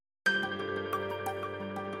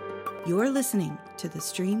You're listening to the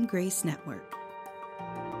Stream Grace Network.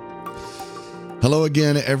 Hello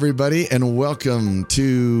again, everybody, and welcome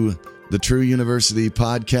to the True University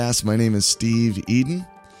podcast. My name is Steve Eden.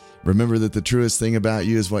 Remember that the truest thing about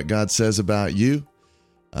you is what God says about you.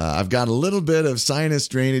 I've got a little bit of sinus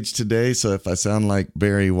drainage today, so if I sound like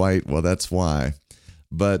Barry White, well, that's why.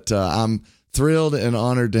 But I'm thrilled and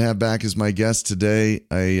honored to have back as my guest today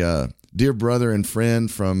a dear brother and friend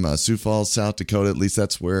from Sioux Falls, South Dakota. At least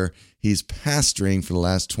that's where he's pastoring for the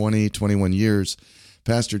last 21 years.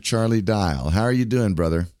 Pastor Charlie Dial. How are you doing,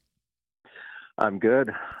 brother? I'm good.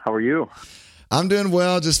 How are you? I'm doing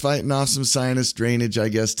well, just fighting off some sinus drainage, I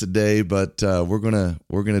guess, today, but we're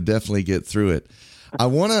gonna definitely get through it. I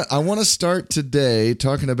wanna start today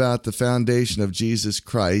talking about the foundation of Jesus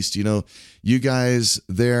Christ. You know, you guys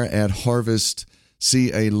there at Harvest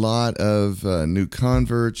see a lot of new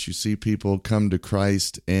converts. You see people come to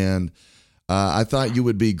Christ, and I thought you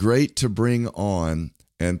would be great to bring on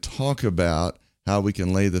and talk about how we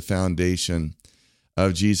can lay the foundation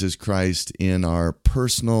of Jesus Christ in our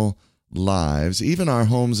personal lives, even our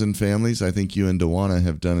homes and families. I think you and Dewana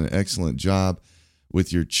have done an excellent job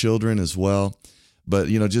with your children as well. But,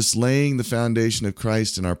 you know, just laying the foundation of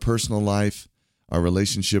Christ in our personal life, our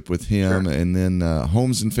relationship with Him, sure. And then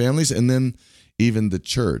homes and families, and then even the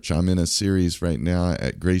church. I'm in a series right now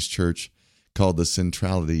at Grace Church called The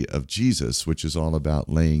Centrality of Jesus, which is all about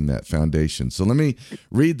laying that foundation. So let me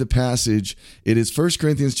read the passage. It is 1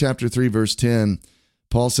 Corinthians chapter 3, verse 10.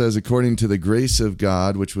 Paul says, according to the grace of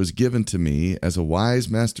God, which was given to me as a wise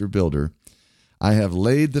master builder, I have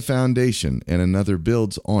laid the foundation, and another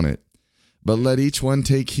builds on it. But let each one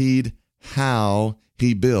take heed how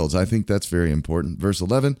he builds. I think that's very important. Verse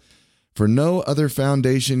 11, for no other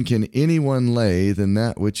foundation can anyone lay than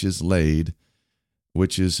that which is laid,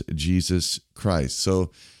 which is Jesus Christ.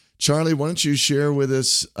 So, Charlie, why don't you share with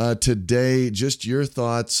us today just your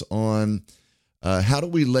thoughts on how do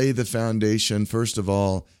we lay the foundation, first of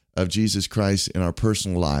all, of Jesus Christ in our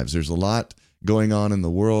personal lives? There's a lot going on in the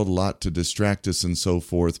world, a lot to distract us and so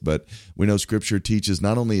forth, but we know Scripture teaches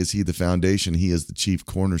not only is He the foundation, He is the chief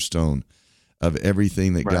cornerstone of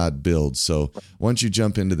everything that God builds. So why don't you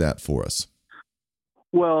jump into that for us?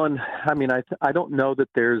 Well, and I mean, I don't know that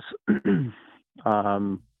there's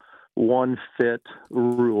one fit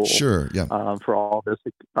rule for all this.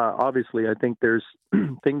 Obviously, I think there's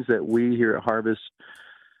things that we here at Harvest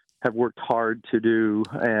have worked hard to do.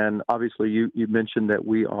 And obviously, you mentioned that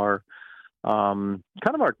we are kind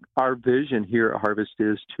of our vision here at Harvest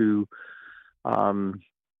is to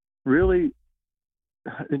really,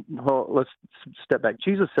 well, let's step back.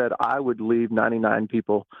 Jesus said, I would leave 99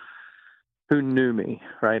 people who knew me,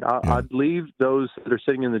 right? I'd leave those that are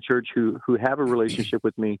sitting in the church who have a relationship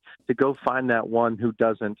with me to go find that one who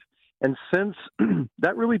doesn't. And since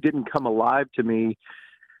that really didn't come alive to me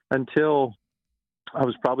until I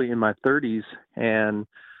was probably in my 30s, and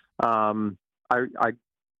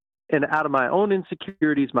and out of my own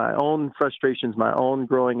insecurities, my own frustrations, my own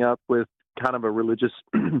growing up with kind of a religious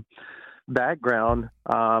background,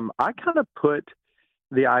 I kind of put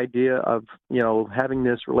the idea of, you know, having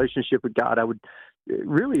this relationship with God,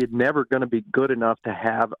 it's never going to be good enough to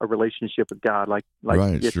have a relationship with God. Like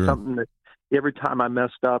it's something that every time I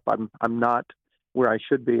messed up, I'm not where I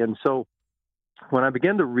should be. And so when I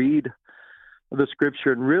began to read the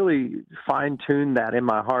Scripture and really fine tune that in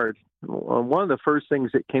my heart, one of the first things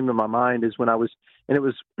that came to my mind is when I was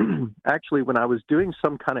doing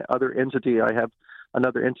some kind of other entity. I have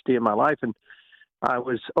another entity in my life, and I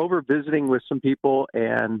was over visiting with some people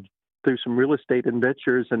and through some real estate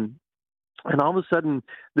ventures, and all of a sudden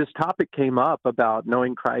this topic came up about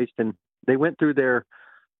knowing Christ, and they went through their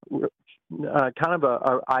kind of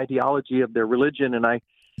a ideology of their religion, and I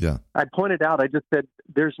pointed out, I just said,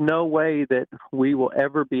 there's no way that we will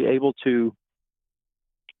ever be able to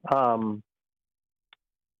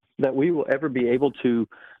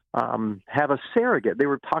have a surrogate. They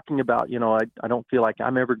were talking about, you know, I don't feel like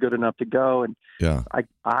I'm ever good enough to go, and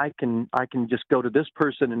I can just go to this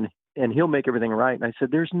person and he'll make everything right. And I said,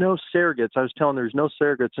 there's no surrogates. I was telling there's no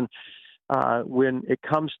surrogates, and when it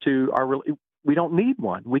comes to we don't need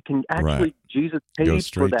one. We can actually, Jesus paid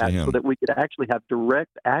for that so that we could actually have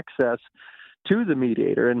direct access to the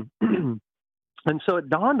mediator. And and so it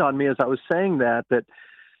dawned on me as I was saying that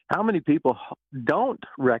how many people don't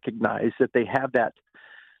recognize that they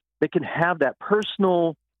can have that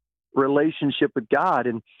personal relationship with God.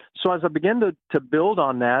 And so as I began to build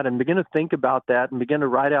on that and begin to think about that and begin to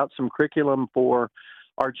write out some curriculum for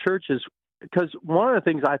our churches, because one of the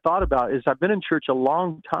things I thought about is I've been in church a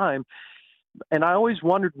long time, and I always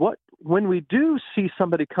wondered what when we do see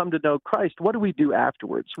somebody come to know Christ, what do we do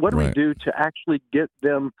afterwards? What do we do to actually get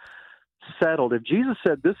them settled? If Jesus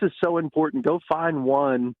said, this is so important, go find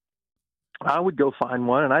one, I would go find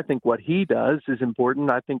one. And I think what he does is important.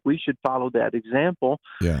 I think we should follow that example.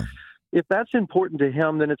 Yeah. If that's important to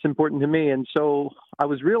him, then it's important to me. And so I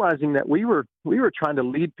was realizing that we were trying to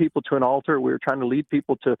lead people to an altar. We were trying to lead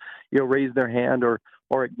people to, raise their hand or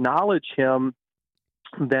acknowledge him,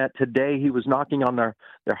 that today he was knocking on their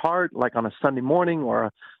heart, like on a Sunday morning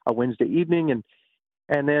or a Wednesday evening,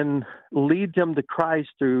 and then lead them to Christ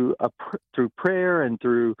through prayer and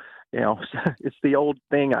through, it's the old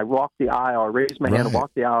thing. I walk the aisle, I raised my hand and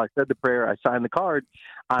walked the aisle. I said the prayer, I signed the card.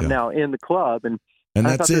 I'm now in the club. And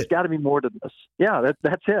I thought there's got to be more to this. Yeah,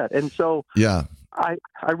 that's it. And so I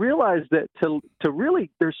realized that to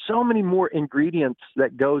really, there's so many more ingredients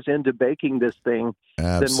that goes into baking this thing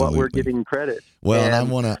than what we're giving credit. Well, and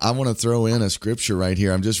I want to throw in a scripture right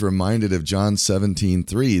here. I'm just reminded of John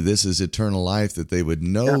 17:3. This is eternal life, that they would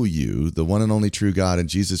know you, the one and only true God, and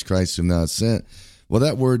Jesus Christ whom thou hast sent. Well,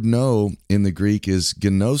 that word know in the Greek is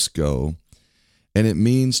gnosko, and it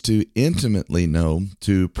means to intimately know,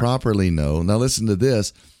 to properly know. Now listen to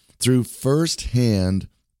this, through firsthand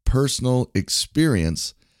personal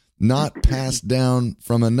experience, not passed down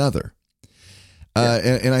from another.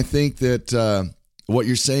 And I think that what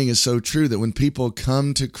you're saying is so true, that when people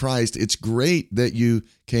come to Christ, it's great that you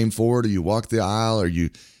came forward or you walked the aisle or you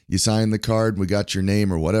signed the card and we got your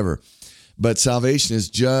name or whatever. But salvation is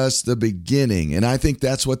just the beginning. And I think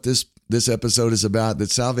that's what this episode is about, that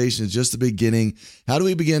salvation is just the beginning. How do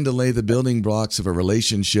we begin to lay the building blocks of a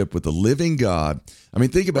relationship with the living God? I mean,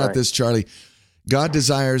 think about this, Charlie. God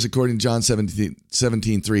desires, according to John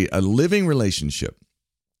 17:3, a living relationship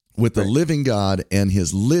with the living God and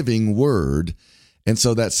his living word. And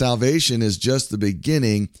so that salvation is just the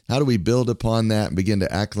beginning. How do we build upon that and begin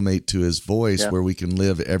to acclimate to his voice where we can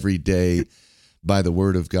live every day by the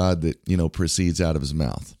word of God that, proceeds out of his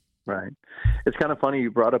mouth? Right. It's kind of funny you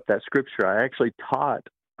brought up that scripture. I actually taught,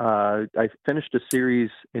 I finished a series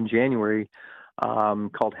in January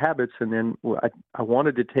called Habits, and then I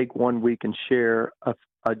wanted to take 1 week and share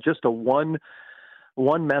just a one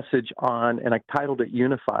message on, and I titled it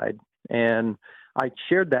Unified. And I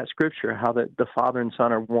shared that scripture, how that the Father and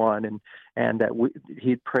Son are one, and that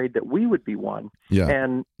he prayed that we would be one. Yeah.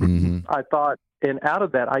 And I thought, and out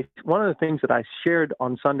of that, one of the things that I shared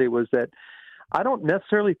on Sunday was that I don't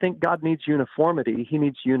necessarily think God needs uniformity. He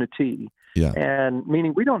needs unity. Yeah. And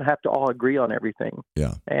meaning we don't have to all agree on everything.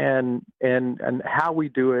 Yeah. And how we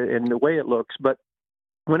do it and the way it looks. But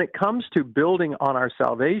when it comes to building on our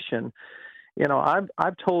salvation,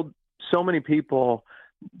 I've told so many people,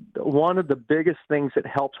 one of the biggest things that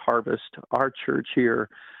helps Harvest, our church here,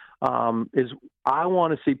 is I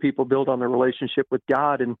want to see people build on their relationship with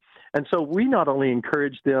God. And so we not only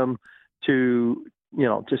encourage them to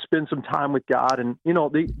spend some time with God, and,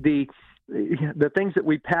 the things that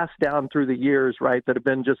we pass down through the years, right, that have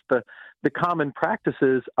been just the common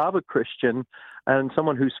practices of a Christian and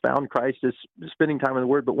someone who's found Christ, is spending time in the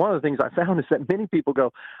Word. But one of the things I found is that many people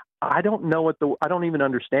go, I don't even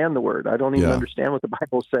understand the Word. I don't even understand what the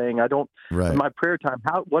Bible's saying. In my prayer time,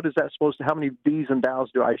 what is that supposed to, how many these and thous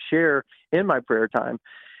do I share in my prayer time?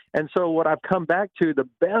 And so what I've come back to, the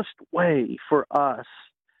best way for us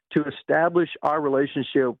to establish our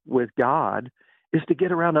relationship with God is to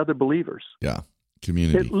get around other believers. Yeah.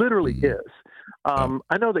 Community. It literally is.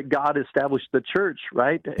 I know that God established the church,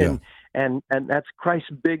 right? And that's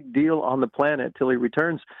Christ's big deal on the planet till he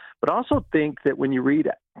returns. But I also think that when you read,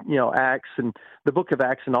 Acts and the book of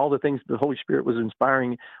Acts and all the things the Holy Spirit was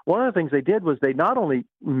inspiring, one of the things they did was they not only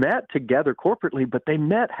met together corporately, but they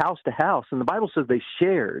met house to house. And the Bible says they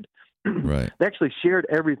shared. Right. They actually shared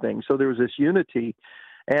everything. So there was this unity.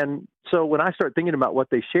 And so when I started thinking about what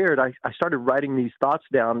they shared, I started writing these thoughts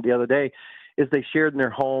down the other day. Is they shared in their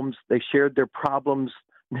homes, they shared their problems,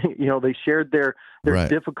 they shared their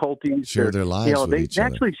difficulties, shared their lives. They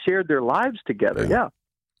actually shared their lives together. Yeah.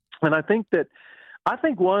 And I think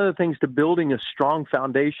one of the things to building a strong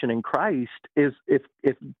foundation in Christ is if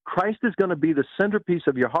Christ is going to be the centerpiece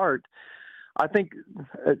of your heart. I think,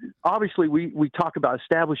 obviously, we talk about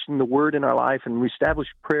establishing the Word in our life, and we establish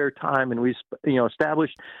prayer time, and we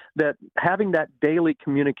establish that having that daily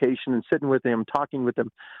communication and sitting with Him, talking with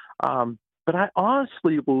Him. But I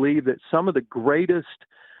honestly believe that some of the greatest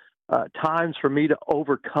times for me to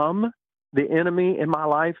overcome the enemy in my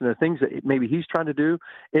life and the things that maybe he's trying to do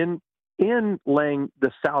in laying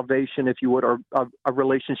the salvation, if you would, or a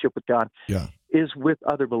relationship with God, is with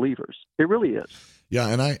other believers. It really is. Yeah,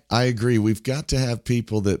 and I agree. We've got to have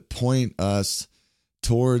people that point us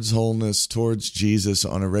towards wholeness, towards Jesus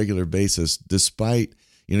on a regular basis, despite,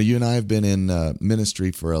 you and I have been in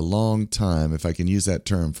ministry for a long time, if I can use that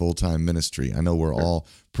term, full-time ministry. I know we're all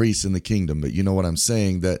priests in the kingdom, but you know what I'm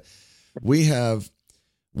saying, that we have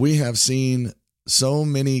seen so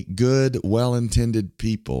many good, well-intended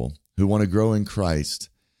people who want to grow in Christ.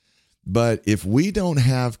 But if we don't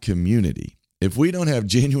have community, if we don't have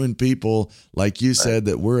genuine people, like you said,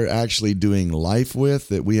 that we're actually doing life with,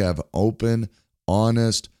 that we have open,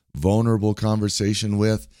 honest, vulnerable conversation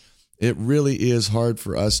with, it really is hard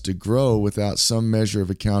for us to grow without some measure of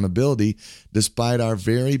accountability, despite our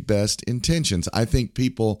very best intentions. I think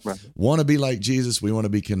people want to be like Jesus. We want to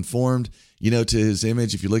be conformed, to his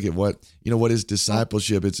image. If you look at what is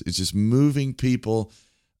discipleship, it's just moving people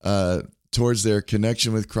towards their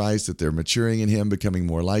connection with Christ, that they're maturing in him, becoming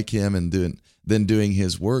more like him, and then doing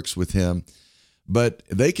his works with him. But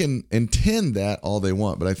they can intend that all they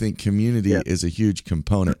want. But I think community is a huge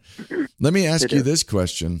component. Let me ask you this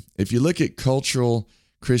question. If you look at cultural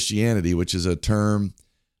Christianity, which is a term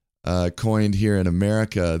coined here in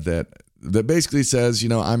America that basically says,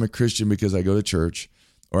 I'm a Christian because I go to church,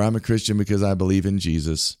 or I'm a Christian because I believe in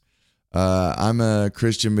Jesus. I'm a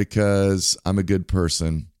Christian because I'm a good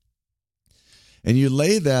person. And you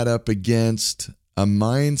lay that up against a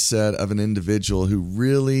mindset of an individual who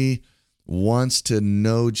really wants to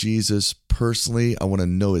know Jesus personally. I want to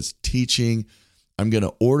know his teaching. I'm going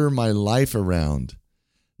to order my life around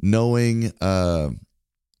knowing God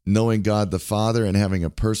the Father and having a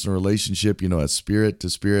personal relationship, a spirit to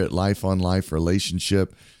spirit, life on life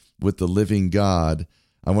relationship with the living God.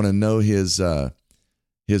 I want to know his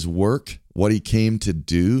work, what he came to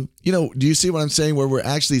do. Do you see what I'm saying? Where we're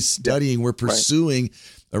actually studying, we're pursuing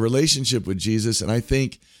a relationship with Jesus. And I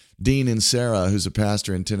think Dean Inserra, who's a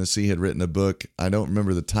pastor in Tennessee, had written a book. I don't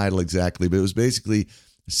remember the title exactly, but it was basically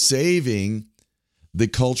saving the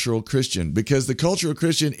cultural Christian, because the cultural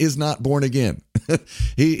Christian is not born again.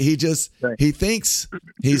 He thinks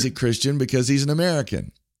he's a Christian because he's an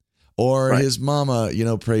American, or his mama,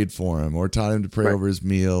 prayed for him, or taught him to pray over his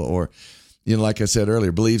meal, or, like I said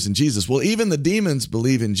earlier, believes in Jesus. Well, even the demons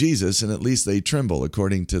believe in Jesus, and at least they tremble,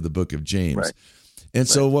 according to the book of James. Right. And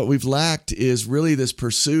so what we've lacked is really this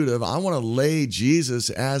pursuit of, I want to lay Jesus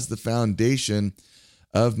as the foundation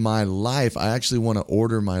of my life. I actually want to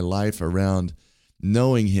order my life around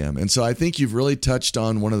knowing him. And so I think you've really touched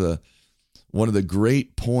on one of the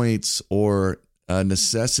great points or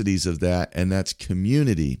necessities of that, and that's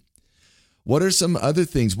community. What are some other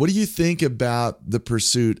things? What do you think about the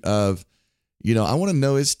pursuit of, I want to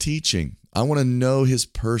know his teaching. I want to know his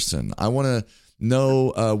person. I want to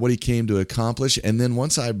know what he came to accomplish. And then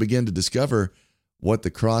once I begin to discover what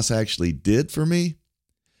the cross actually did for me,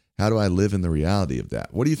 how do I live in the reality of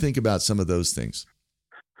that? What do you think about some of those things?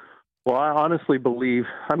 Well, I honestly believe,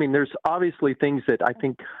 there's obviously things that I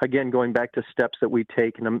think, again, going back to steps that we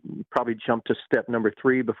take, and I'm probably jump to step number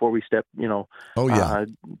 3 before we step, jumping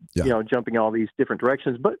all these different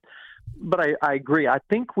directions. But I agree. I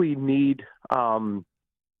think we need, again,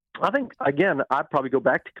 I'd probably go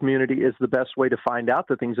back to community is the best way to find out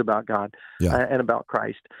the things about God and about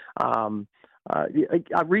Christ. I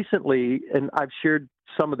recently, and I've shared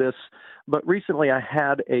some of this, but recently I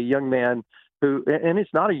had a young man who, and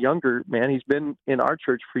it's not a younger man, he's been in our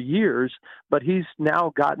church for years, but he's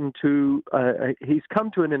now he's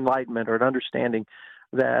come to an enlightenment or an understanding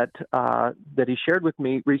that he shared with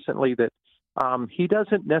me recently that he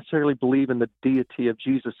doesn't necessarily believe in the deity of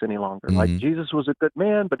Jesus any longer. Mm-hmm. Like, Jesus was a good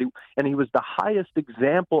man, but he was the highest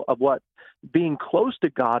example of what being close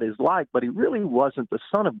to God is like, but he really wasn't the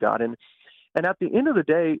Son of God. And at the end of the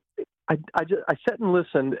day, I sat and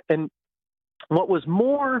listened, and what was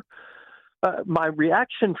more, my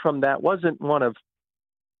reaction from that wasn't one of,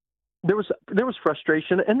 there was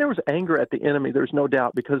frustration and there was anger at the enemy. There's no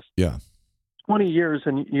doubt, because 20 years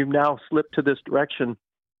and you've now slipped to this direction.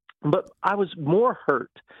 But I was more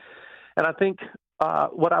hurt. And I think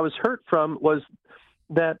what I was hurt from was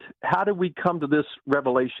that, how did we come to this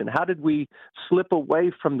revelation? How did we slip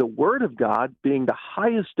away from the Word of God being the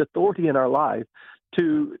highest authority in our life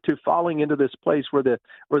to falling into this place where the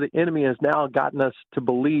enemy has now gotten us to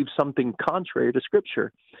believe something contrary to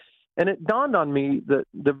Scripture? And it dawned on me that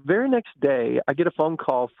the very next day, I get a phone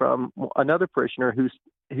call from another parishioner who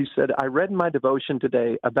said, I read in my devotion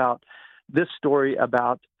today about this story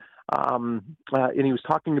about, and he was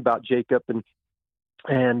talking about Jacob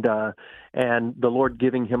and the Lord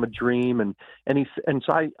giving him a dream, and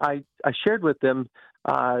so I shared with them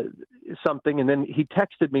something, and then he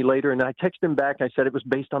texted me later, and I texted him back. I said it was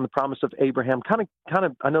based on the promise of Abraham. Kind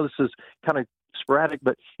of. I know this is kind of sporadic,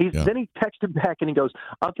 but then he texted back and he goes,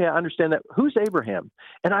 "Okay, I understand that. Who's Abraham?"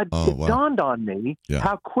 And it dawned on me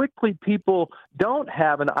how quickly people don't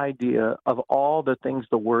have an idea of all the things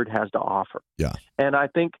the Word has to offer. Yeah. And I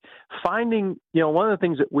think finding, one of the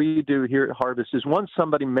things that we do here at Harvest is once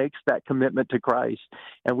somebody makes that commitment to Christ,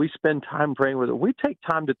 and we spend time praying with them, we take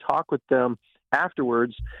time to talk with them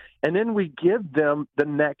afterwards, and then we give them the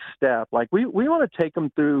next step. Like we want to take them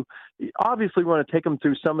through. Obviously, we want to take them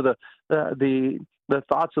through some of the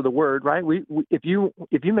thoughts of the Word, right? If you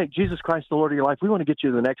make Jesus Christ the Lord of your life, we want to get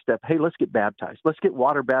you to the next step. Hey, let's get baptized. Let's get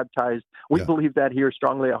water baptized. We believe that here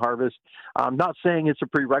strongly at Harvest. I'm not saying it's a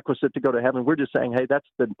prerequisite to go to heaven. We're just saying, hey,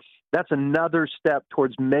 that's another step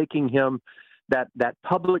towards making him that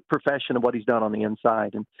public profession of what he's done on the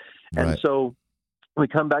inside, and so. We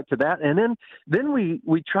come back to that, and then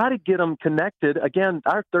we try to get them connected. Again,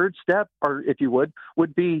 our third step, or if you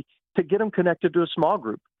would be to get them connected to a small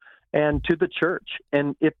group and to the church.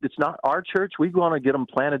 And if it's not our church, we want to get them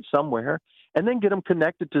planted somewhere, and then get them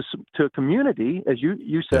connected to a community, as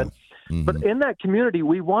you said. Yeah. Mm-hmm. But in that community,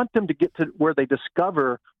 we want them to get to where they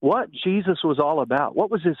discover what Jesus was all about. What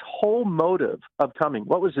was his whole motive of coming?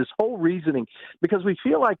 What was his whole reasoning? Because we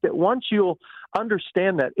feel like that once you'll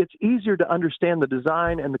understand that, it's easier to understand the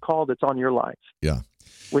design and the call that's on your life. Yeah.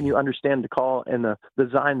 When you understand the call and the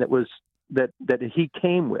design that was that he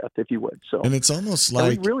came with, if you would. So, and it's almost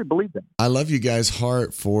like, we really believe that. I love you guys'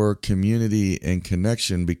 heart for community and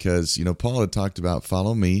connection, because, Paul had talked about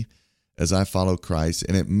follow me as I follow Christ,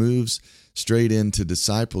 and it moves straight into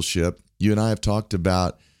discipleship. You and I have talked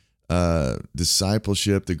about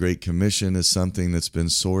discipleship. The Great Commission is something that's been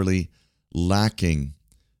sorely lacking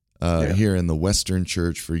here in the Western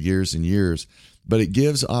church for years and years, but it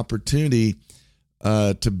gives opportunity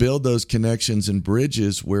to build those connections and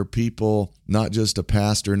bridges where people, not just a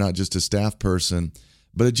pastor, not just a staff person,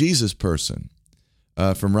 but a Jesus person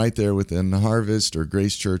from right there within Harvest or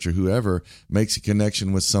Grace Church or whoever makes a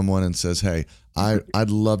connection with someone and says, hey,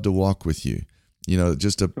 I'd love to walk with you.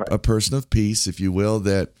 Just a person of peace, if you will,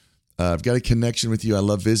 that I've got a connection with you. I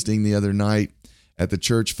love visiting the other night at the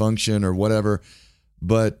church function or whatever.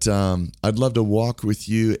 But I'd love to walk with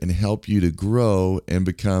you and help you to grow and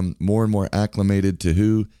become more and more acclimated to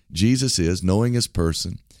who Jesus is, knowing his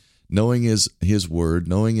person, knowing his word,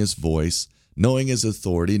 knowing his voice, knowing his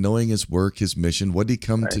authority, knowing his work, his mission, what did he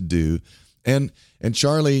come to do. And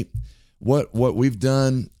Charlie, what we've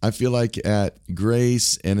done, I feel like at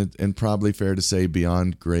Grace, and probably fair to say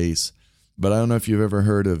beyond Grace, but I don't know if you've ever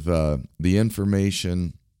heard of the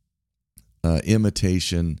information,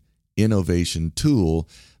 imitation, innovation tool,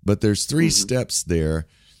 but there's 3 steps there,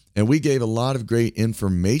 and we gave a lot of great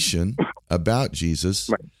information about Jesus.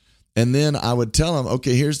 Right. And then I would tell them,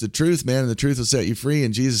 okay, here's the truth, man, and the truth will set you free,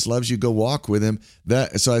 and Jesus loves you, go walk with him.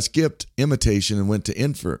 So I skipped imitation and went to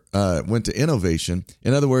innovation.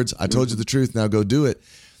 In other words, I told you the truth, now go do it.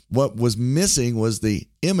 What was missing was the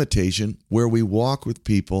imitation, where we walk with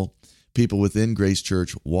people within Grace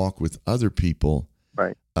Church walk with other people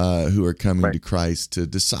who are coming to Christ, to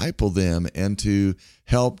disciple them and to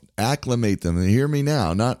help acclimate them. And hear me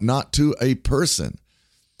now, not to a person,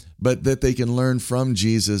 but that they can learn from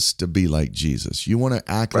Jesus to be like Jesus. You want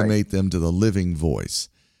to acclimate them to the living voice,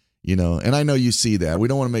 and I know you see that. We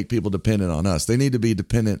don't want to make people dependent on us. They need to be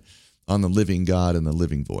dependent on the living God and the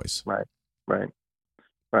living voice. Right.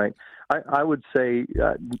 I would say,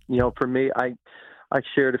 for me, I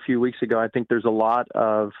shared a few weeks ago, I think there's a lot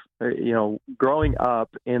of, growing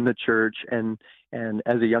up in the church and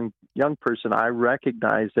as a young person, I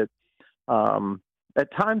recognize that at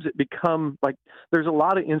times it become like there's a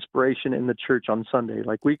lot of inspiration in the church on Sunday.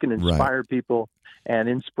 Like we can inspire people, and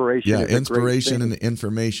inspiration. Yeah, inspiration and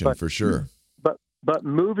information for sure. But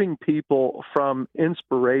moving people from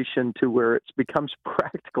inspiration to where it becomes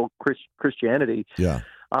practical Christianity. Yeah.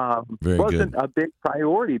 Wasn't a big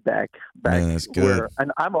priority back that's good. Where,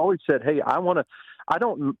 and I've always said, hey, I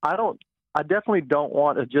definitely don't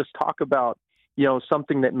want to just talk about,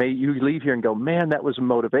 something that you leave here and go, man, that was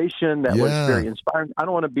motivation. That was very inspiring. I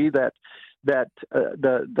don't want to be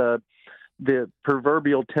the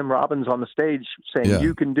proverbial Tim Robbins on the stage saying,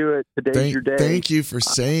 you can do it. Today's your day. Thank you for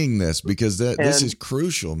saying this, because this is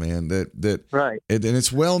crucial, man. Right. And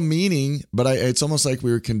it's well-meaning, but it's almost like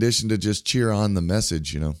we were conditioned to just cheer on the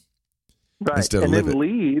message, Right. Instead and of then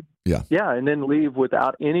leave. Yeah. Yeah. And then leave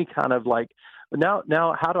without any kind of like, now,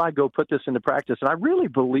 how do I go put this into practice? And I really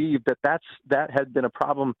believe that had been a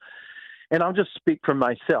problem. And I'll just speak for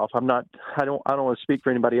myself. I don't want to speak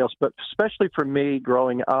for anybody else, but especially for me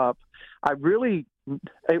growing up,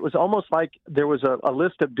 it was almost like there was a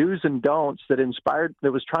list of do's and don'ts that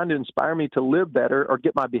was trying to inspire me to live better or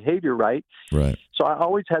get my behavior right. Right. So I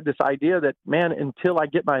always had this idea that, man, until I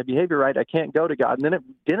get my behavior right, I can't go to God. And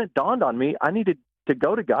then it dawned on me, I needed to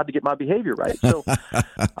go to God to get my behavior right. So,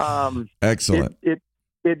 excellent.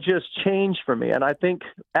 It just changed for me. And I think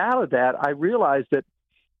out of that, I realized that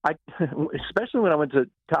especially when I went to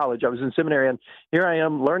college, I was in seminary, and here I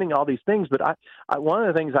am learning all these things. But one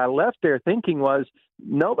of the things I left there thinking was,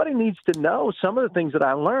 nobody needs to know some of the things that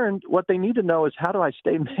I learned. What they need to know is, how do I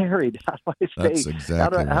stay married? How do I stay? That's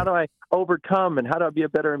exactly how do I overcome? And how do I be a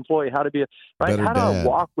better employee? How to be better how do dad. I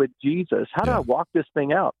walk with Jesus? How do I walk this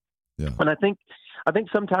thing out? Yeah. And I think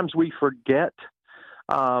sometimes we forget.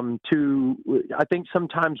 I think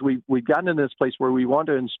sometimes we've gotten in this place where we want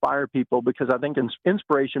to inspire people, because I think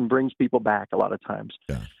inspiration brings people back a lot of times.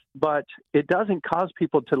 Yeah. But it doesn't cause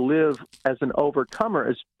people to live as an overcomer.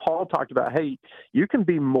 As Paul talked about, hey, you can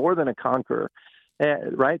be more than a conqueror,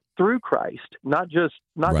 right? Through Christ, not just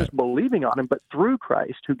believing on him, but through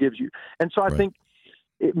Christ who gives you. And so I think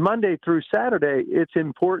Monday through Saturday, it's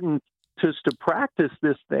important just to practice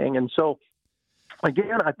this thing. And so,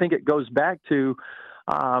 again, I think it goes back to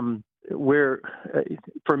where,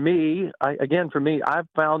 for me, I've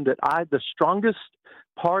found that the strongest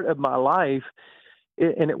part of my life,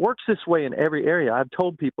 and it works this way in every area. I've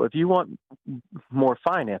told people, if you want more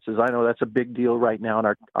finances, I know that's a big deal right now in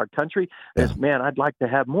our country. Is, man, I'd like to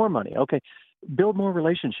have more money. Okay, build more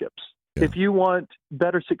relationships. Yeah. If you want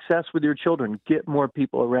better success with your children, get more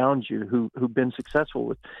people around you who've been successful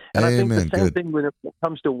with. And Amen. I think the same thing when it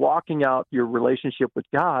comes to walking out your relationship with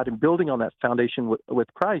God and building on that foundation with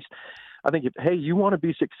Christ. I think you want to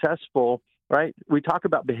be successful, right? We talk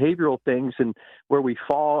about behavioral things and where we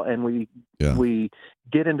fall and we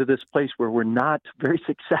get into this place where we're not very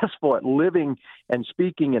successful at living and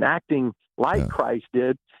speaking and acting like Christ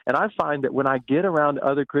did. And I find that when I get around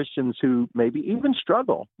other Christians who maybe even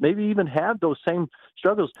struggle, maybe even have those same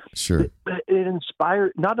struggles, sure, it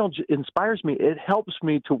not only inspires me, it helps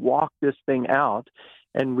me to walk this thing out.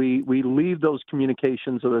 And we leave those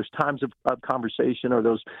communications, or those times of conversation, or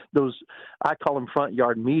those I call them front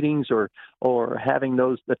yard meetings, or having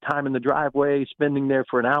the time in the driveway, spending there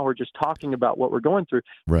for an hour just talking about what we're going through.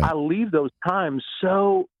 Right. I leave those times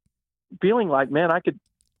so feeling like, man, I could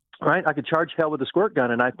charge hell with a squirt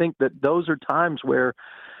gun. And I think that those are times where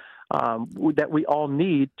that we all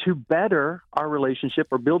need to better our relationship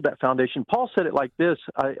or build that foundation. Paul said it like this.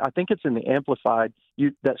 I think it's in the Amplified.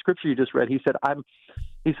 That scripture you just read. He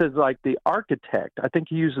says, like the architect. I think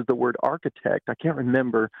he uses the word architect. I can't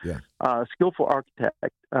remember. Yeah. Skillful architect.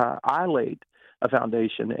 I laid a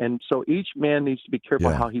foundation, and so each man needs to be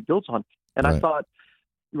careful how he builds on. And I thought,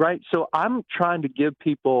 right. So I'm trying to give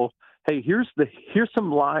people, hey, here's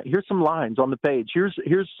some lines on the page. Here's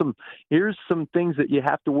some things that you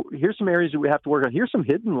have to. Here's some areas that we have to work on. Here's some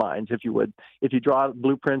hidden lines, if you would. If you draw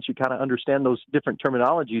blueprints, you kind of understand those different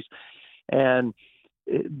terminologies. And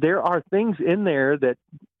there are things in there that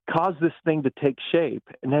cause this thing to take shape.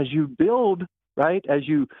 And as you build, right,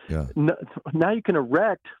 now you can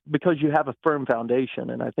erect because you have a firm foundation.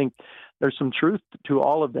 And I think there's some truth to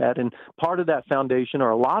all of that. And part of that foundation, or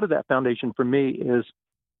a lot of that foundation for me, is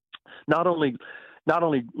not only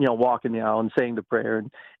walking the aisle and saying the prayer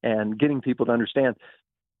and getting people to understand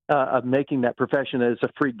of making that profession as a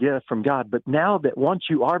free gift from God, but now that once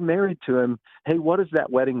you are married to Him, hey, what does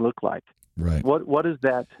that wedding look like? Right. What is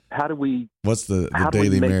that? What's the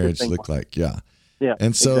daily marriage look like? Yeah. Yeah.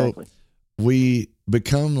 And so we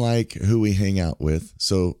become like who we hang out with.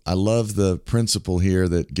 So I love the principle here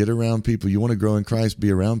that get around people. You want to grow in Christ,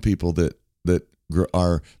 be around people that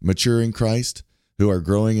are mature in Christ, who are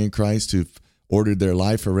growing in Christ, who've ordered their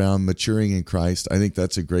life around maturing in Christ. I think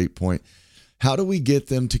that's a great point. How do we get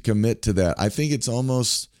them to commit to that? I think it's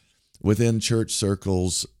almost within church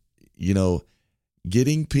circles,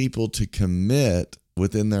 getting people to commit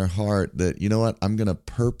within their heart that, you know what, I'm going to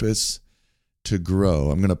purpose to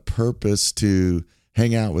grow. I'm going to purpose to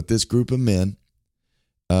hang out with this group of men,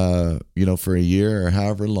 for a year or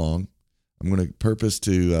however long. I'm going to purpose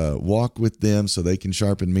to walk with them so they can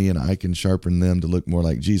sharpen me and I can sharpen them to look more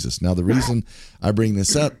like Jesus. Now, the reason I bring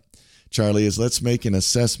this up, Charlie, is let's make an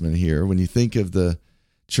assessment here. When you think of the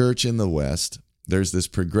church in the West, there's this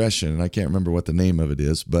progression, and I can't remember what the name of it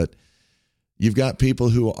is, but you've got people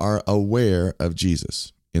who are aware of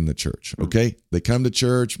Jesus in the church, okay? They come to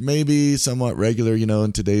church, maybe somewhat regular,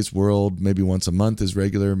 in today's world, maybe once a month is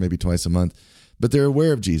regular, maybe twice a month, but they're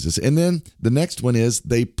aware of Jesus. And then the next one is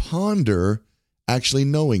they ponder actually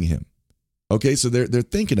knowing Him, okay? So they're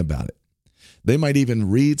thinking about it. They might even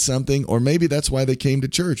read something, or maybe that's why they came to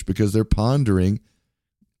church, because they're pondering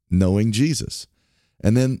knowing Jesus.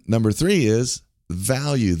 And then number 3 is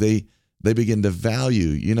value. They begin to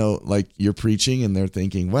value, like you're preaching and they're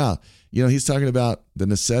thinking, wow, he's talking about the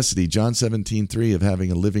necessity, John 17:3, of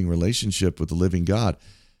having a living relationship with the living God.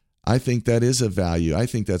 I think that is a value. I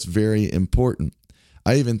think that's very important.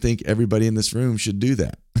 I even think everybody in this room should do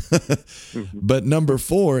that. Mm-hmm. But number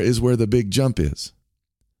 4 is where the big jump is.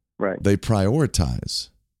 Right. They prioritize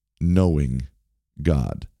knowing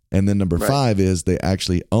God. And then number 5 is they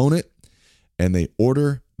actually own it and they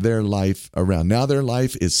order their life around. Now their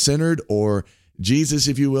life is centered, or Jesus,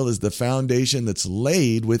 if you will, is the foundation that's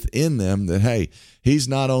laid within them, that, hey, he's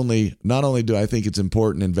not only do I think it's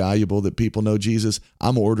important and valuable that people know Jesus,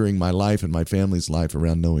 I'm ordering my life and my family's life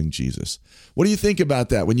around knowing Jesus. What do you think about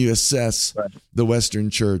that when you assess the Western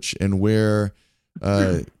church and where,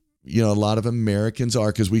 a lot of Americans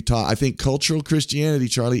are? Because I think cultural Christianity,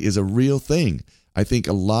 Charlie, is a real thing. I think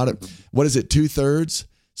a lot of, 2/3,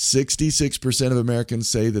 66% of Americans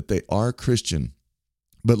say that they are Christian.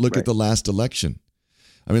 But look at the last election.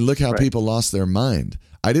 I mean, look how people lost their mind.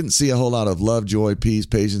 I didn't see a whole lot of love, joy, peace,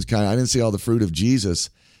 patience, kindness. I didn't see all the fruit of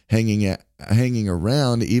Jesus hanging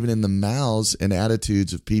around, even in the mouths and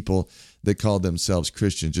attitudes of people that called themselves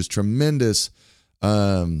Christians. Just tremendous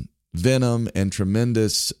venom and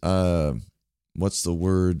tremendous,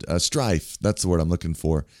 strife. That's the word I'm looking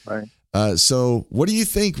for. Right. So what do you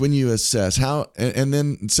think when you assess how, and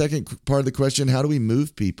then second part of the question, how do we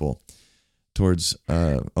move people towards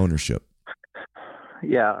ownership?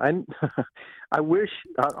 Yeah, I wish,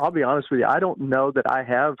 I'll be honest with you, I don't know that I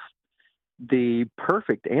have the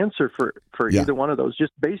perfect answer for either one of those,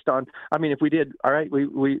 just based on, if we did, all right,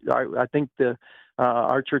 I think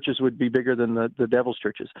our churches would be bigger than the devil's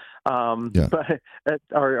churches. But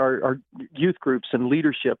our youth groups and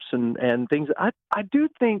leaderships and things, I do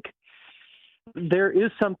think there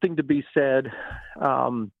is something to be said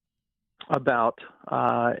about,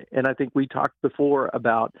 and I think we talked before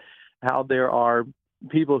about how there are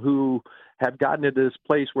people who have gotten into this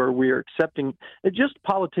place where we are accepting, just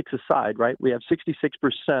politics aside, right? We have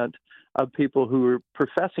 66% of people who are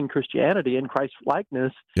professing Christianity and Christ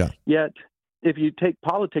likeness. Yeah. Yet, if you take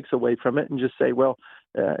politics away from it and just say, well,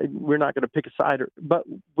 we're not going to pick a side, but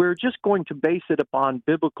we're just going to base it upon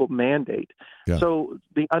biblical mandate. Yeah. So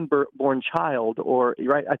the unborn child,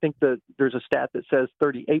 I think there's a stat that says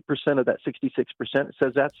 38% of that 66%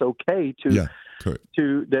 says that's okay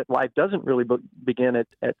that life doesn't really begin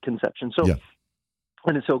at conception. So,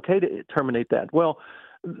 and it's okay to terminate that. Well,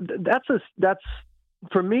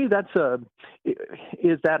 for me,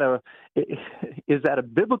 is that a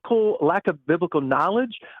biblical lack of biblical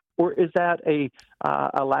knowledge, or is that a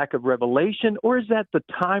lack of revelation, or is that the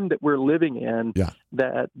time that we're living in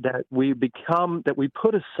that we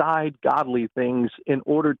put aside godly things in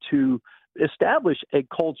order to establish a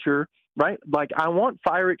culture, right? Like, I want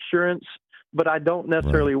fire assurance, but I don't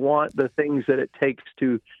necessarily want the things that it takes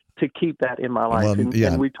to keep that in my life.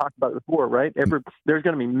 And we talked about it before, right? There's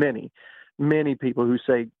going to be many people who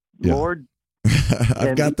say, Lord,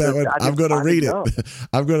 I've got that one. I'm going to read it.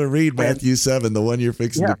 I'm going to read Matthew 7, the one you're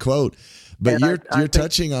fixing to quote. But you're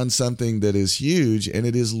touching on something that is huge, and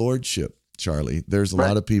it is lordship, Charlie. There's a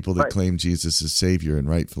lot of people that claim Jesus as Savior, and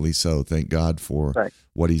rightfully so. Thank God for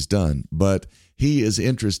what he's done. But he is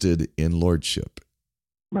interested in lordship.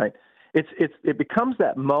 Right. It becomes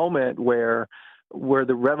that moment where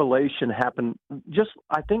the revelation happened. Just,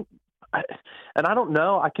 I think, and I don't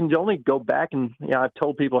know, I can only go back and, I've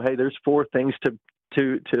told people, hey, there's 4 things to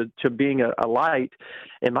being a light,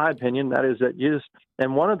 in my opinion. That is that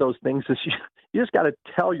and one of those things is you just got to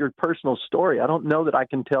tell your personal story. I don't know that I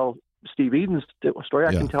can tell Steve Eden's story.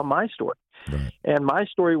 I can tell my story. Right. And my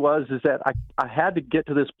story is that I had to get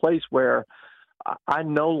to this place where I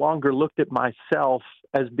no longer looked at myself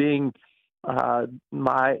as being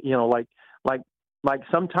like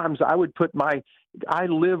sometimes I would put I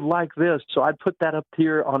live like this, so I'd put that up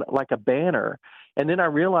here on like a banner, and then I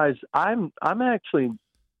realized I'm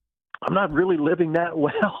not really living that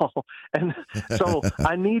well, and so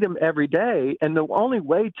I need him every day. And the only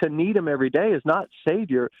way to need him every day is not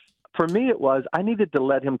Savior. For me, I needed to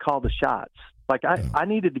let him call the shots. Like I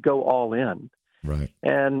needed to go all in. Right.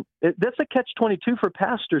 And that's a catch-22 for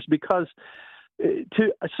pastors, because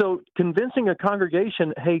so convincing a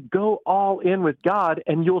congregation, hey, go all in with God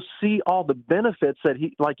and you'll see all the benefits that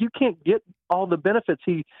you can't get all the benefits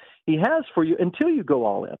he has for you until you go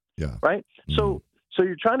all in. Yeah. Right. Mm-hmm. So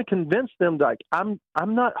you're trying to convince them, like, I'm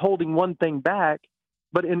not holding one thing back,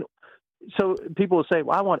 so people will say,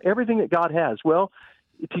 well, I want everything that God has. Well,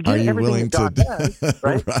 to get everything that God has,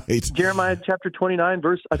 right? Right. Jeremiah chapter 29,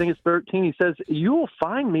 verse, I think it's 13, he says, you will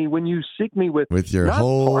find me when you seek me with your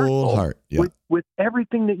whole heart. Yeah. With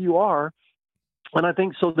everything that you are. And I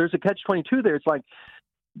think, so there's a catch-22 there. It's like,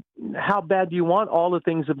 how bad do you want all the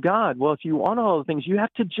things of God? Well, if you want all the things, you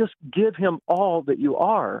have to just give him all that you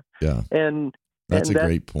are. Yeah. And that's a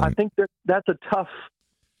great point. I think that's a tough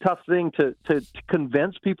thing to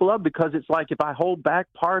convince people of, because it's like, if I hold back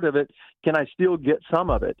part of it, can I still get some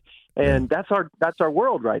of it? And that's our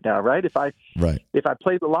world right now, right? If I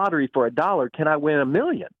play the lottery for $1, can I win $1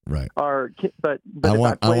 million? Right. But I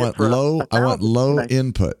want low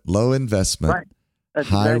input, low investment, right. That's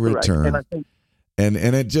high exactly return. Right. And I think,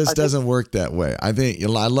 and it just doesn't work that way. I think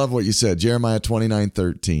I love what you said, Jeremiah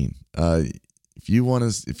 29:13. If you want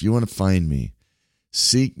to find me,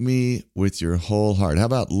 seek me with your whole heart. How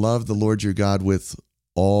about love the Lord your God with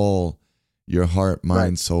all your heart,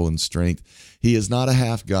 mind, soul, and strength? He is not a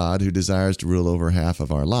half God who desires to rule over half of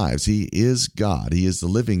our lives. He is God. He is the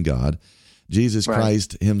living God. Jesus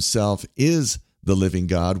Christ himself is the living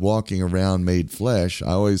God walking around made flesh.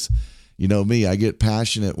 I always, I get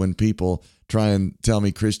passionate when people try and tell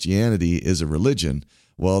me Christianity is a religion.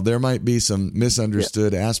 Well, there might be some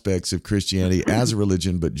misunderstood aspects of Christianity as a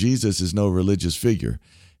religion, but Jesus is no religious figure.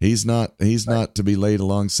 He's not to be laid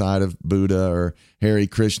alongside of Buddha or Hare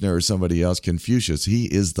Krishna or somebody else, Confucius. He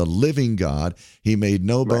is the living God. He made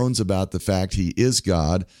no bones about the fact he is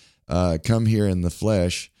God, come here in the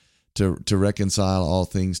flesh to reconcile all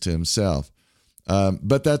things to himself.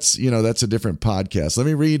 But that's a different podcast. Let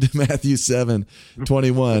me read Matthew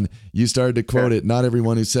 7:21. You started to quote it. Not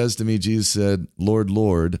everyone who says to me, Jesus said, Lord,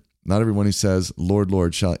 Lord, not everyone who says, Lord,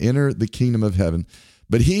 Lord, shall enter the kingdom of heaven,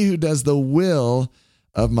 but he who does the will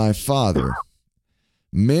of my Father.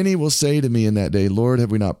 Many will say to me in that day, Lord,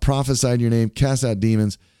 have we not prophesied in your name, cast out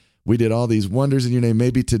demons? We did all these wonders in your name.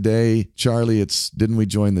 Maybe today, Charlie, didn't we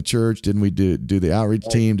join the church? Didn't we do the outreach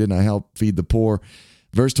team? Didn't I help feed the poor?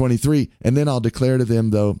 Verse 23, and then I'll declare to them,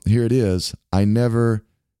 though, here it is, I never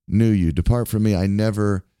knew you. Depart from me, I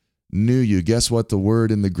never knew you. Guess what the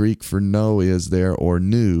word in the Greek for know is there, or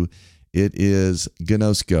knew? It is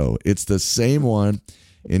gnosko. It's the same one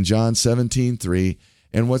in John 17:3.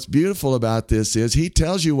 And what's beautiful about this is he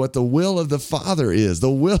tells you what the will of the Father is.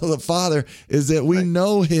 The will of the Father is that we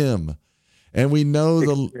know him, and we know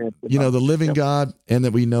the living God, and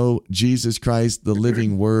that we know Jesus Christ, the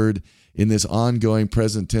living Word, in this ongoing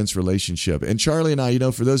present tense relationship. And Charlie and I,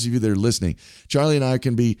 for those of you that are listening, Charlie and I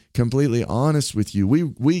can be completely honest with you.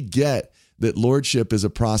 We get that lordship is a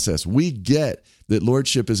process. We get that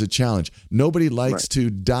lordship is a challenge. Nobody likes to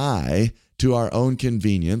die to our own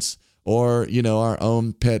convenience or, our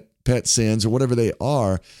own pet sins or whatever they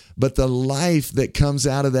are. But the life that comes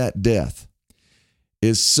out of that death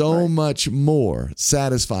is so much more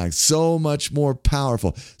satisfying, so much more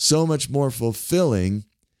powerful, so much more fulfilling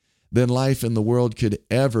than life in the world could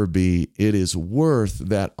ever be. It is worth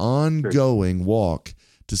that ongoing walk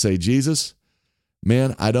to say, Jesus,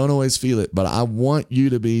 man, I don't always feel it, but I want you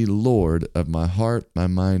to be Lord of my heart, my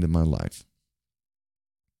mind, and my life.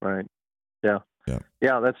 Right.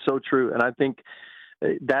 Yeah, that's so true. And I think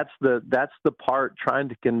that's the part, trying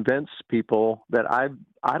to convince people that I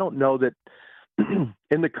don't know that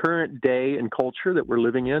in the current day and culture that we're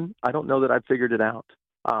living in, I don't know that I've figured it out.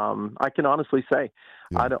 I can honestly say,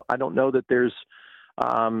 I don't know that there's,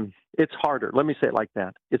 it's harder. Let me say it like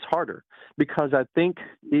that. It's harder because I think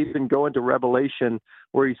even going to Revelation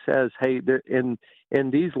where he says, hey, in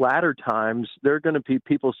these latter times, there are going to be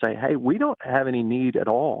people say, hey, we don't have any need at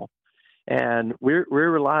all. And we're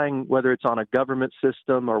relying, whether it's on a government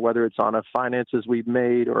system or whether it's on a finances we've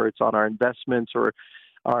made or it's on our investments or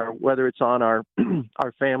whether it's on our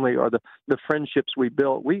our family or the friendships we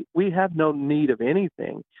built, we have no need of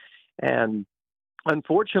anything. And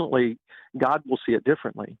unfortunately, God will see it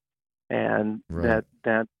differently, and that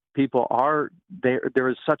people are there. There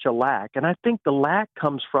is such a lack, and I think the lack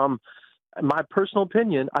comes from, in my personal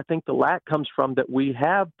opinion, I think the lack comes from that we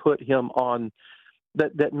have put him on.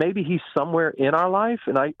 That maybe he's somewhere in our life,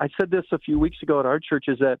 and I said this a few weeks ago at our church,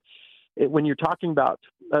 is that when you're talking about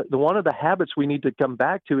one of the habits we need to come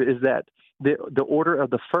back to is that the order of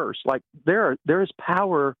the first. Like there is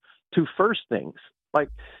power to first things, like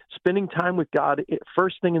spending time with God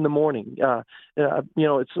first thing in the morning.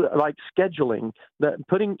 It's like scheduling,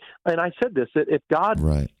 and I said this, that if God,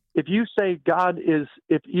 if you say God is,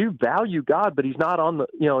 if you value God, but he's not on the,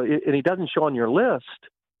 and he doesn't show on your list,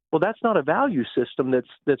 well, that's not a value system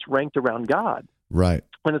that's ranked around God. Right.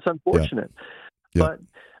 And it's unfortunate. Yeah.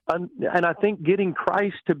 But, and I think getting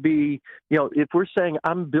Christ to be, if we're saying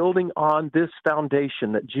I'm building on this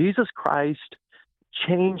foundation that Jesus Christ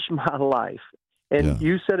changed my life. And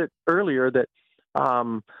you said it earlier that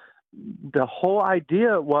the whole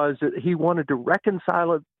idea was that he wanted to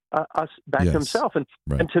reconcile us back to himself.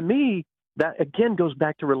 And to me, that again goes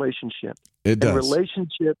back to relationship. It does. And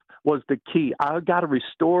relationship was the key. I got to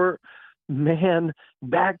restore man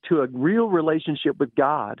back to a real relationship with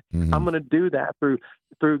God. Mm-hmm. I'm going to do that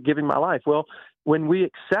through giving my life. Well, when we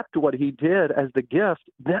accept what he did as the gift,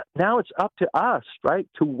 now it's up to us, right,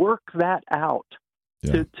 to work that out,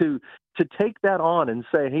 to take that on and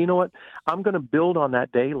say, hey, you know what, I'm going to build on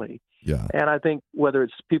that daily. Yeah. And I think whether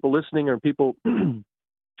it's people listening or people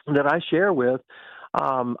that I share with,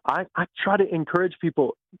 I try to encourage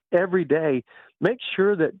people every day, make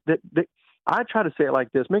sure that I try to say it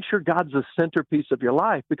like this: make sure God's the centerpiece of your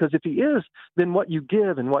life, because if he is, then what you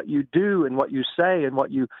give and what you do and what you say and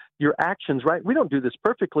your actions, right? We don't do this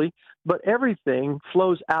perfectly, but everything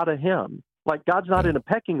flows out of him. Like God's not in a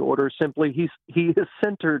pecking order, simply he is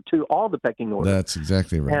center to all the pecking order. That's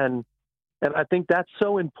exactly right. And I think that's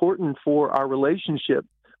so important for our relationship,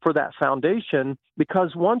 for that foundation,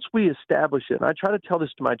 because once we establish it, and I try to tell this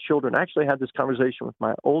to my children. I actually had this conversation with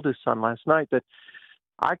my oldest son last night, that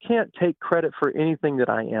I can't take credit for anything that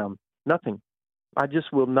I am. Nothing. I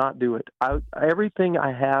just will not do it. Everything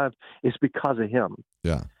I have is because of him.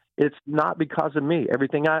 Yeah. It's not because of me.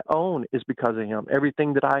 Everything I own is because of him.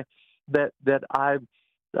 Everything that I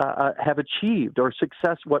have achieved, or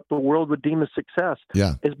success, what the world would deem as success,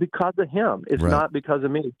 is because of him. It's not because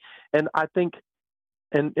of me. And I think,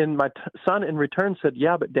 and my son in return said,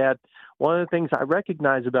 yeah, but Dad, one of the things I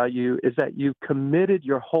recognize about you is that you've committed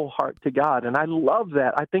your whole heart to God. And I love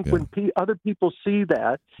that. I think when other people see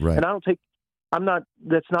that, and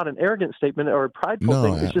that's not an arrogant statement or a prideful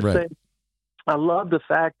thing. It's just saying, I love the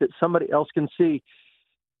fact that somebody else can see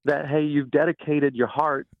that, hey, you've dedicated your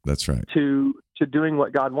heart to doing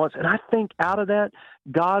what God wants. And I think out of that,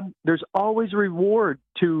 there's always a reward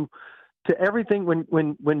to everything.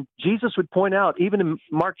 When Jesus would point out, even in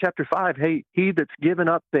Mark chapter 5, hey, he that's given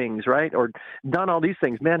up things, right, or done all these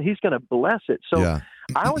things, man, he's going to bless it. So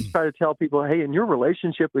I always try to tell people, hey, in your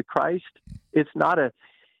relationship with Christ, it's not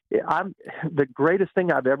the greatest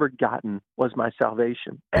thing I've ever gotten was my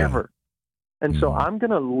salvation, ever. And so I'm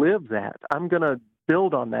going to live that. I'm going to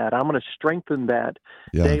build on that. I'm going to strengthen that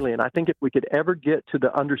daily. And I think if we could ever get to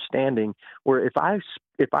the understanding where if I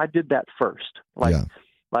did that first, like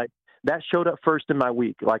that showed up first in my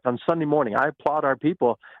week, like on Sunday morning, I applaud our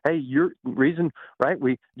people. Hey, your reason, right?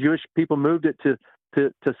 Jewish people moved it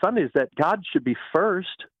to Sunday is that God should be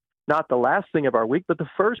first, not the last thing of our week, but the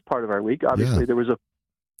first part of our week. Obviously, there was a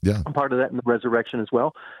part of that in the resurrection as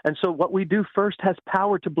well. And so what we do first has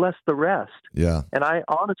power to bless the rest. Yeah. And I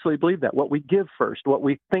honestly believe that what we give first, what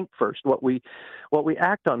we think first, what we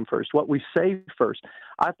act on first, what we say first,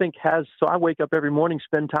 I think so I wake up every morning,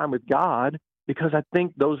 spend time with God, because I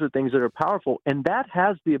think those are things that are powerful. And that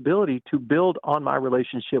has the ability to build on my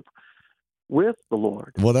relationship with the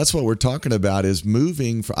Lord. Well, that's what we're talking about, is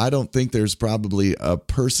moving. I don't think there's probably a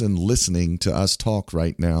person listening to us talk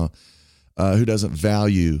right now who doesn't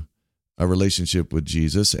value a relationship with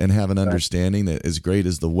Jesus and have an understanding that, as great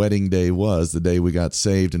as the wedding day was, the day we got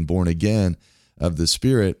saved and born again of the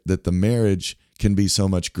Spirit, that the marriage can be so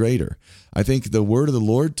much greater. I think the word of the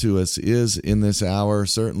Lord to us is in this hour,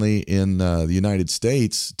 certainly in the United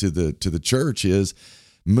States, to the church, is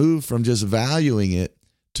move from just valuing it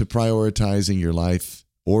to prioritizing your life,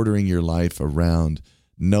 ordering your life around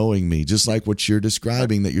knowing me, just like what you're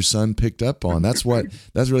describing that your son picked up on. That's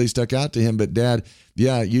really stuck out to him. But Dad,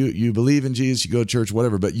 you believe in Jesus, you go to church,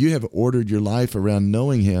 whatever, but you have ordered your life around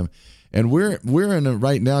knowing him. And we're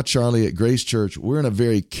right now, Charlie, at Grace Church, we're in a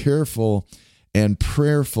very careful and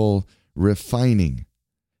prayerful refining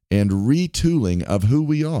and retooling of who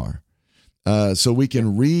we are, so we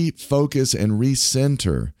can refocus and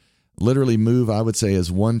recenter, literally move, I would say, as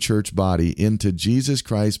one church body into Jesus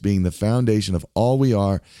Christ being the foundation of all we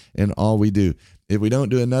are and all we do. If we don't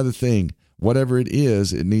do another thing, whatever it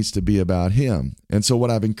is, it needs to be about him. And so what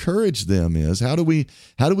I've encouraged them is, how do we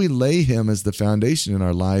lay him as the foundation in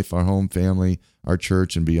our life, our home, family, our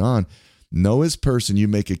church, and beyond? Know his person. You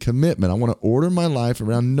make a commitment. I want to order my life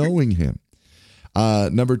around knowing him.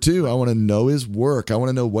 Number 2, I want to know his work. I want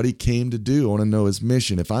to know what he came to do. I want to know his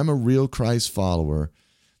mission. If I'm a real Christ follower,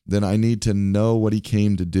 then I need to know what he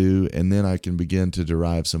came to do, and then I can begin to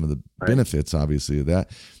derive some of the benefits, obviously, of that.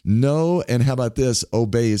 Know, and how about this?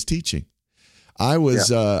 Obey his teaching. I was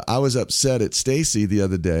upset at Stacy the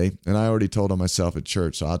other day, and I already told on myself at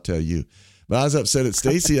church, so I'll tell you. But I was upset at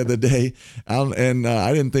Stacy the other day, and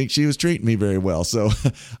I didn't think she was treating me very well. So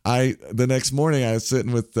the next morning I was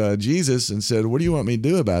sitting with Jesus and said, "What do you want me to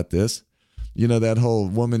do about this?" that whole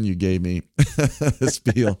woman you gave me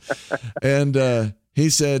spiel. And he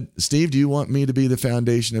said, Steve, do you want me to be the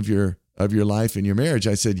foundation of your life and your marriage?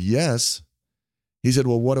 I said, yes. He said,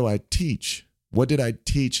 well, what do I teach? What did I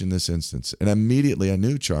teach in this instance? And immediately I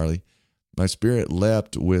knew, Charlie, my spirit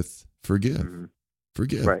leapt with forgive. Mm-hmm.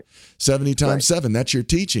 Forgive. Right. 70 times 7. That's your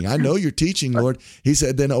teaching. I know you're teaching, Lord. He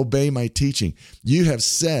said, then obey my teaching. You have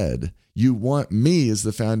said you want me as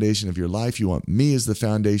the foundation of your life. You want me as the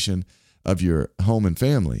foundation of your home and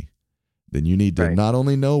family. Then you need to not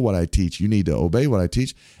only know what I teach, you need to obey what I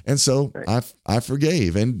teach. And so I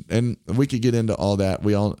forgave. And we could get into all that.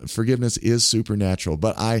 Forgiveness is supernatural.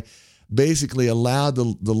 But I basically allowed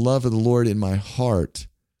the love of the Lord in my heart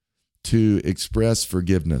to express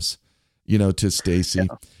forgiveness, to Stacy.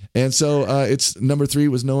 Yeah. And so it's number 3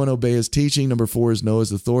 was know and obey his teaching. Number 4 is know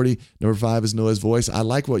his authority. Number 5 is know his voice. I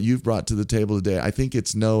like what you've brought to the table today. I think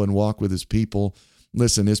it's know and walk with his people.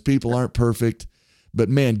 Listen, his people aren't perfect, but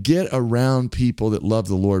man, get around people that love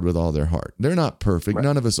the Lord with all their heart. They're not perfect. Right.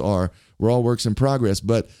 None of us are. We're all works in progress,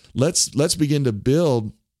 but let's begin to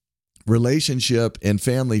build relationship and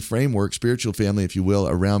family framework, spiritual family, if you will,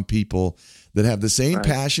 around people that have the same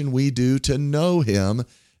passion we do to know him,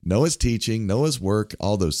 know his teaching, know his work,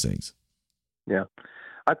 all those things. Yeah.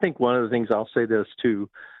 I think one of the things, I'll say this too,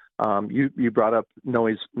 you brought up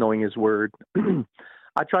knowing his word.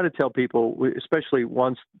 I try to tell people, especially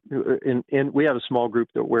once we have a small group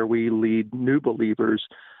where we lead new believers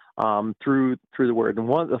through the word. And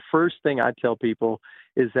the first thing I tell people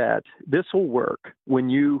is that this will work when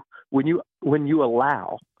you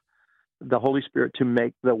allow the Holy Spirit to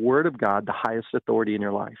make the Word of God the highest authority in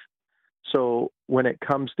your life. So when it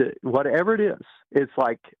comes to whatever it is, it's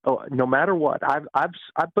like, no matter what, I've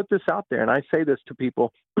put this out there, and I say this to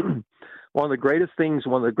people. One of the greatest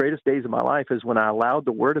days of my life is when I allowed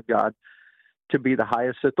the Word of God to be the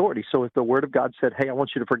highest authority. So if the Word of God said, hey, I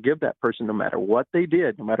want you to forgive that person no matter what they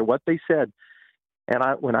did, no matter what they said, and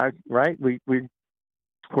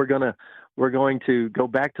we're going to go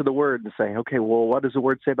back to the Word and say, okay, well, what does the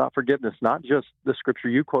Word say about forgiveness? Not just the scripture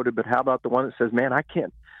you quoted, but how about the one that says, man, I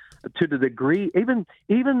can't, to the degree, even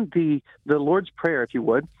the Lord's Prayer, if you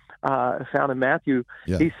would, found in Matthew,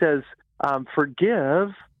 he says,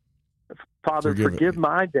 forgive, Father, forgive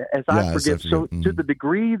my debt as I forgive. So to the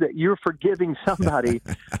degree that you're forgiving somebody,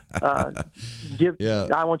 I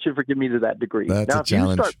want you to forgive me to that degree. Now, if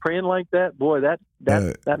you start praying like that, boy,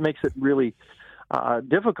 that makes it really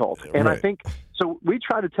difficult. And I think, so we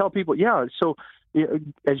try to tell people, so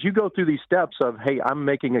as you go through these steps of, hey, I'm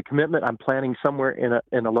making a commitment, I'm planning somewhere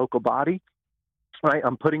in a local body, right?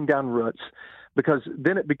 I'm putting down roots. Because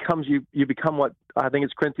then it becomes, you become what I think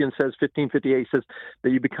it's Corinthians says, 15:58 says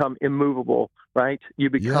that you become immovable, right? You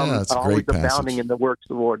become always abounding in the works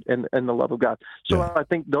of the Lord and the love of God. So I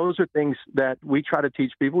think those are things that we try to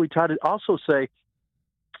teach people. We try to also say,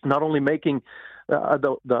 not only making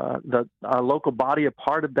the local body a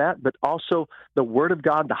part of that, but also the Word of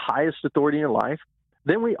God, the highest authority in your life.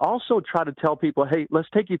 Then we also try to tell people, hey, let's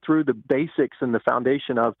take you through the basics and the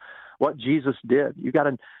foundation of what Jesus did. You got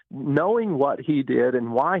to, knowing what he did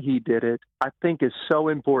and why he did it, I think is so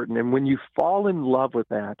important. And when you fall in love with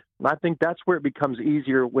that, and I think that's where it becomes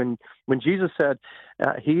easier when Jesus said,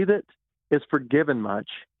 he that is forgiven much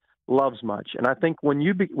loves much. And I think when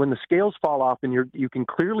the scales fall off and you can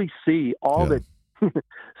clearly see all the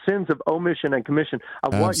sins of omission and commission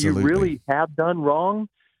of what you really have done wrong,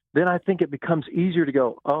 then I think it becomes easier to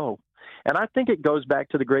go, oh. And I think it goes back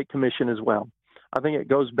to the Great Commission as well. I think it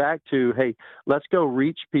goes back to, hey, let's go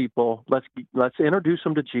reach people. Let's introduce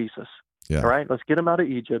them to Jesus. Yeah. All right. Let's get them out of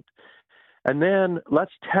Egypt. And then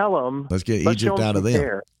let's tell them. Let's get Egypt out of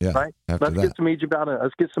them. Yeah. Right. Let's get some Egypt out of them.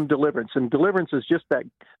 Let's get some deliverance. And deliverance is just that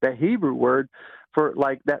Hebrew word for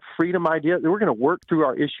like that freedom idea that we're going to work through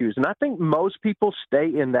our issues. And I think most people stay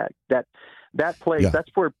in that place. Yeah. That's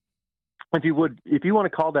where, if you want to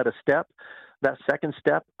call that a step, that second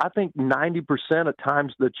step, I think 90% of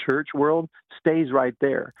times the church world stays right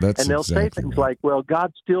there. And they'll say things like, well,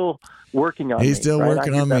 God's still working on me. He's still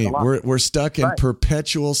working on me. We're stuck in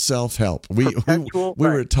perpetual self-help. We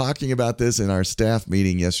were talking about this in our staff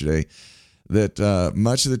meeting yesterday, that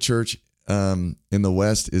much of the church in the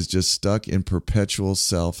West is just stuck in perpetual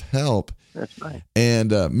self-help. That's right.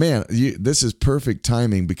 And this is perfect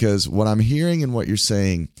timing, because what I'm hearing and what you're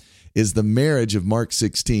saying is the marriage of Mark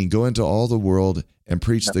 16. Go into all the world and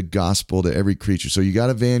preach the gospel to every creature. So you got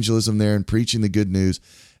evangelism there and preaching the good news.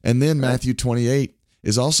 And then Matthew 28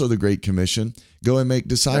 is also the Great Commission. Go and make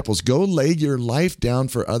disciples. Go lay your life down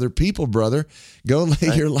for other people, brother. Go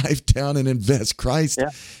lay your life down and invest Christ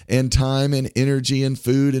and time and energy and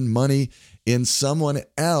food and money in someone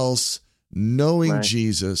else knowing Right.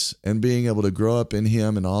 Jesus and being able to grow up in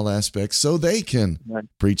him in all aspects so they can Right.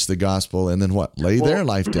 preach the gospel and then what? Lay their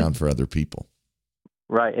life down for other people.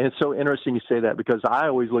 Right. And it's so interesting you say that, because I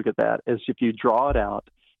always look at that as if you draw it out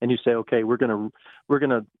and you say, okay,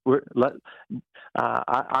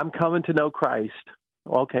 I'm coming to know Christ.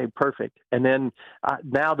 Okay, perfect. And then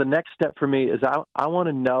now the next step for me is I want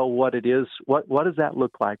to know what it is. What does that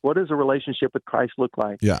look like? What does a relationship with Christ look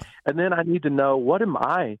like? Yeah. And then I need to know what is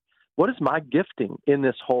my gifting in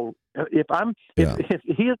this whole. If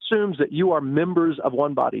he assumes that you are members of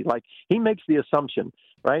one body, like he makes the assumption,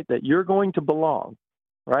 right, that you're going to belong,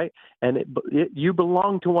 right, and you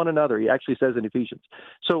belong to one another. He actually says in Ephesians.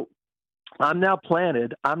 So I'm now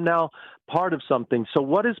planted. I'm now part of something. So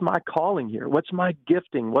what is my calling here? What's my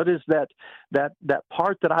gifting? What is that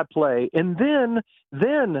part that I play? And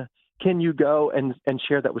then can you go and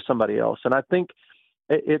share that with somebody else? And I think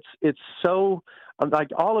it's so, like,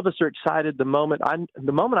 all of us are excited. The moment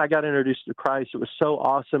I got introduced to Christ, it was so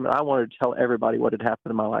awesome, and I wanted to tell everybody what had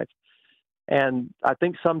happened in my life. And I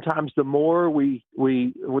think sometimes the more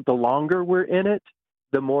the longer we're in it,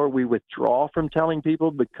 the more we withdraw from telling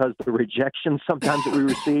people because the rejection sometimes that we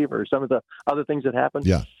receive or some of the other things that happen.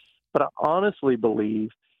 Yeah. But I honestly believe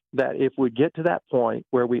that if we get to that point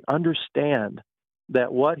where we understand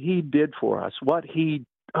that what he did for us,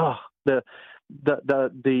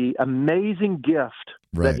 the amazing gift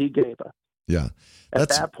Right. that he gave us. Yeah. At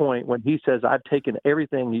that point, when he says, I've taken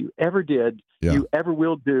everything you ever did, you ever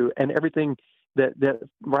will do, and everything that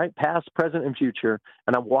right, past, present, and future,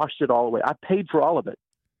 and I've washed it all away. I paid for all of it.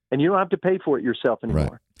 And you don't have to pay for it yourself anymore.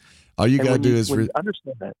 Right. All you got to do is you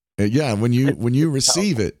understand that. Yeah, when you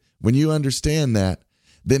receive it, when you understand that,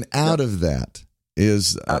 then out of that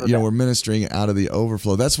is we're ministering out of the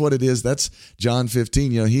overflow. That's what it is. That's John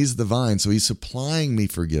 15. He's the vine, so he's supplying me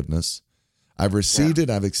forgiveness. I've received it.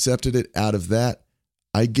 I've accepted it. Out of that,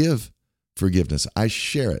 I give forgiveness. I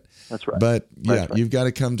share it. That's right. But That's right. You've got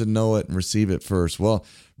to come to know it and receive it first. Well,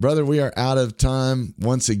 brother, we are out of time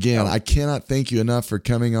once again. I cannot thank you enough for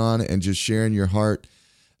coming on and just sharing your heart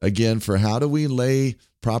again for how do we lay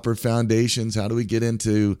proper foundations? How do we get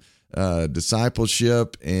into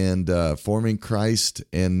discipleship and forming Christ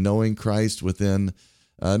and knowing Christ within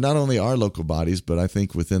not only our local bodies, but I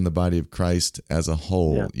think within the body of Christ as a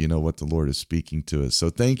whole, what the Lord is speaking to us. So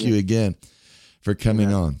thank you again for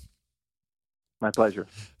coming on. My pleasure.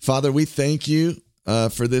 Father, we thank you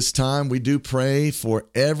for this time. We do pray for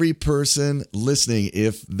every person listening.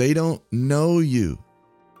 If they don't know you,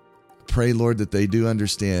 pray, Lord, that they do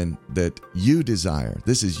understand that you desire,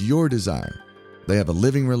 this is your desire. They have a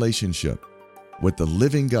living relationship with the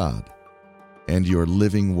living God and your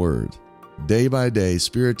living word, day by day,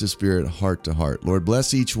 spirit to spirit, heart to heart. Lord,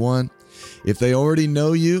 bless each one. If they already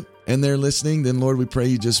know you and they're listening, then Lord, we pray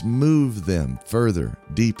you just move them further,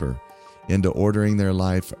 deeper into ordering their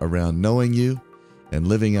life around knowing you and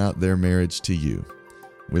living out their marriage to you.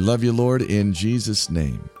 We love you, Lord, in Jesus'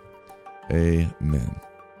 name. Amen.